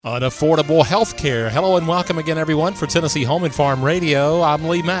Unaffordable health care. Hello and welcome again, everyone, for Tennessee Home and Farm Radio. I'm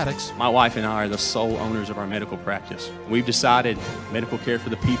Lee Maddox. My wife and I are the sole owners of our medical practice. We've decided medical care for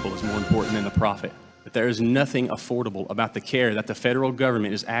the people is more important than the profit. But there is nothing affordable about the care that the federal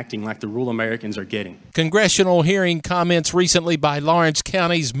government is acting like the rural Americans are getting. Congressional hearing comments recently by Lawrence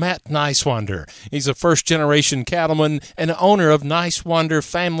County's Matt Niswander. He's a first-generation cattleman and owner of Niswander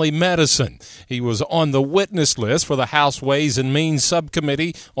Family Medicine. He was on the witness list for the House Ways and Means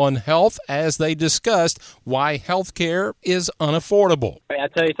Subcommittee on Health as they discussed why health care is unaffordable. I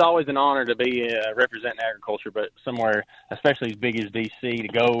tell you, it's always an honor to be representing agriculture, but somewhere, especially as big as D.C., to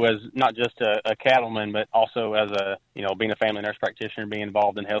go as not just a cattleman, but also as being a family nurse practitioner, being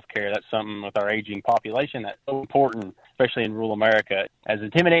involved in healthcare. That's something with our aging population that's so important, especially in rural America. As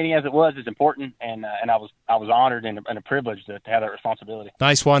intimidating as it was, it's important, and I was honored and a privilege to have that responsibility.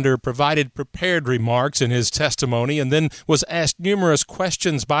 Niswander provided prepared remarks in his testimony and then was asked numerous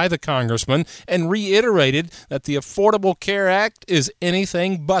questions by the congressman and reiterated that the Affordable Care Act is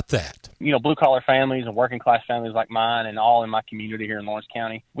anything but that. Blue-collar families and working-class families like mine and all in my community here in Lawrence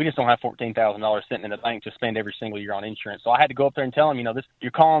County, we just don't have $14,000 sitting in the bank to spend every single year on insurance. So I had to go up there and tell them,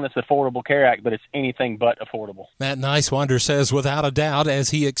 you're calling this the Affordable Care Act, but it's anything but affordable. Matt Niswander says without a doubt, as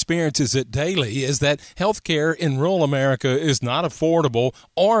he experiences it daily, is that health care in rural America is not affordable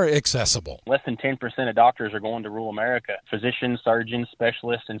or accessible. Less than 10% of doctors are going to rural America, physicians, surgeons,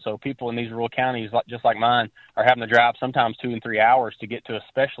 specialists, and so people in these rural counties, just like mine, are having to drive sometimes 2 and 3 hours to get to a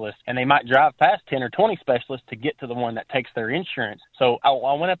specialist, and they might drive past 10 or 20 specialists to get to the one that takes their insurance. So I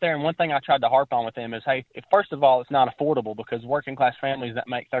went up there, and one thing I tried to harp on with them is, hey, first of all, it's not affordable because working class families that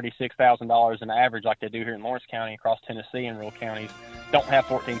make $36,000 an average like they do here in Lawrence County, across Tennessee and rural counties, don't have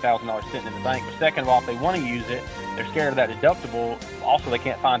 $14,000 sitting in the bank. But second of all, if they want to use it, they're scared of that deductible. Also, they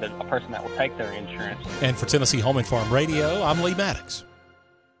can't find a person that will take their insurance. And for Tennessee Home and Farm Radio, I'm Lee Maddox.